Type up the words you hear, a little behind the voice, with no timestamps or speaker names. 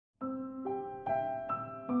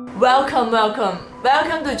Welcome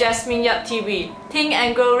to Jasmine Yap TV. Think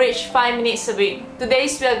and grow rich 5 minutes a week. Today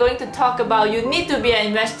we are going to talk about you need to be an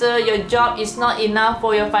investor. Your job is not enough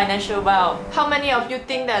for your financial wealth. How many of you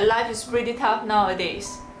think that life is pretty tough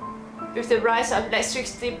nowadays? With the rise of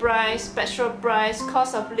electricity price, petrol price,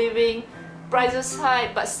 cost of living, prices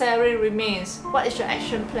high but salary remains. What is your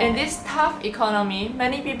action plan? In this tough economy,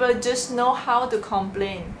 many people just know how to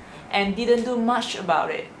complain and didn't do much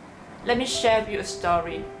about it. Let me share with you a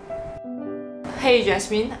story. Hey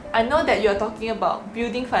Jasmine, I know that you are talking about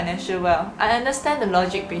building financial wealth. I understand the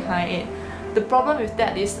logic behind it. The problem with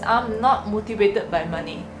that is I'm not motivated by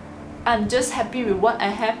money. I'm just happy with what I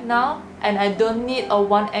have now and I don't need or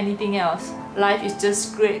want anything else. Life is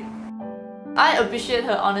just great. I appreciate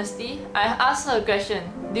her honesty. I asked her a question.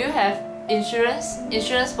 Do you have insurance?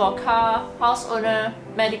 Insurance for car, house owner,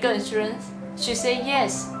 medical insurance? She said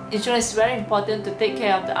yes. Insurance is very important to take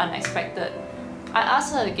care of the unexpected. I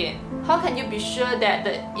asked her again, how can you be sure that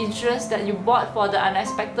the insurance that you bought for the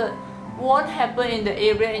unexpected won't happen in the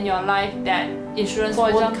area in your life that insurance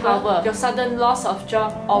won't cover? Your sudden loss of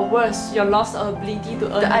job, or worse, your loss of ability to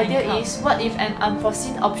earn income. The idea is, what if an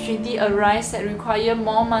unforeseen opportunity arises that requires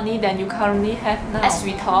more money than you currently have now? As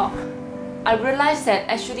we talk, I realized that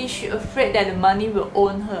actually she's afraid that the money will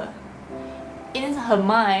own her. In her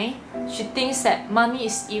mind, she thinks that money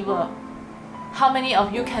is evil. How many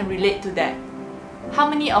of you can relate to that? How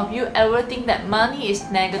many of you ever think that money is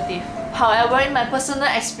negative? However, in my personal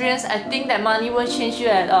experience, I think that money won't change you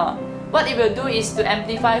at all. What it will do is to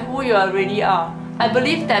amplify who you already are. I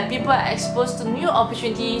believe that people are exposed to new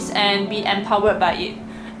opportunities and be empowered by it.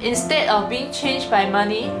 Instead of being changed by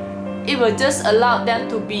money, it will just allow them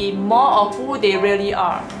to be more of who they really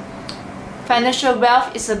are. Financial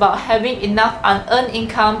wealth is about having enough unearned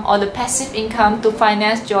income or the passive income to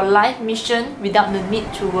finance your life mission without the need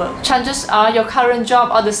to work. Chances are your current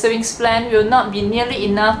job or the savings plan will not be nearly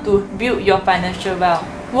enough to build your financial wealth.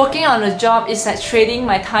 Working on a job is like trading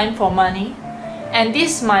my time for money, and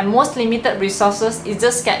this my most limited resources is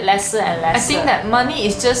just get lesser and lesser. I think that money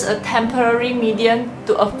is just a temporary medium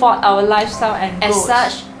to afford our lifestyle and goals.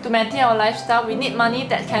 As such, to maintain our lifestyle, we need money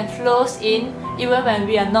that can flow in even when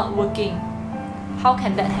we are not working. How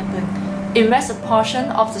can that happen? Invest a portion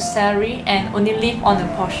of the salary and only live on the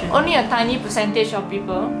portion. Only a tiny percentage of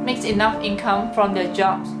people makes enough income from their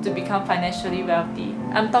jobs to become financially wealthy.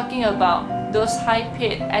 I'm talking about those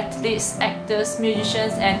high-paid athletes, actors,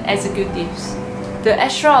 musicians, and executives. The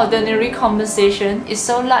extraordinary compensation is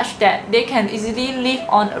so large that they can easily live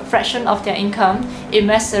on a fraction of their income,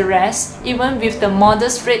 invest the rest, even with the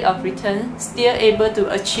modest rate of return, still able to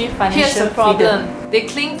achieve financial freedom. Here's the problem. They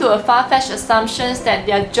cling to a far-fetched assumptions that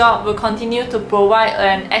their job will continue to provide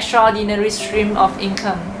an extraordinary stream of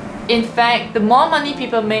income. In fact, the more money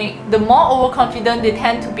people make, the more overconfident they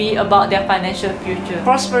tend to be about their financial future.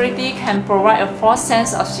 Prosperity can provide a false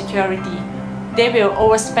sense of security. They will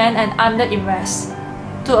overspend and underinvest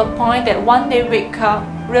to a point that one day wake up,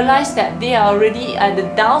 realize that they are already at the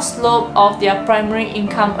downslope of their primary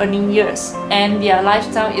income earning years and their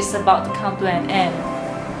lifestyle is about to come to an end.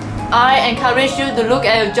 I encourage you to look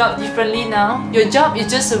at your job differently now. Your job is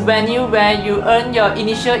just a venue where you earn your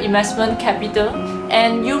initial investment capital,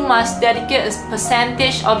 and you must dedicate a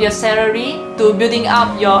percentage of your salary to building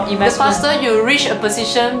up your investment. The faster you reach a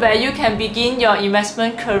position where you can begin your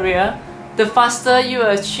investment career, the faster you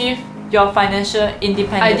achieve your financial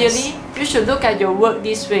independence. Ideally, you should look at your work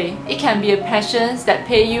this way. It can be a passion that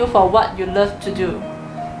pay you for what you love to do.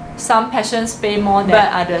 Some passions pay more than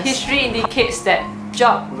others. History indicates that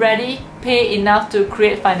job rarely pay enough to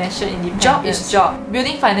create financial independence. Job is job.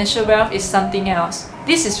 Building financial wealth is something else.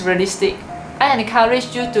 This is realistic. I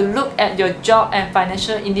encourage you to look at your job and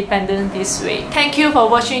financial independence this way. Thank you for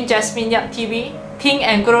watching Jasmine Yap TV. Think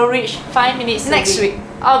and grow rich 5 minutes next week.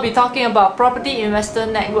 I'll be talking about property investor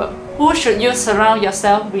network. Who should you surround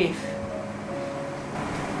yourself with?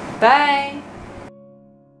 Bye!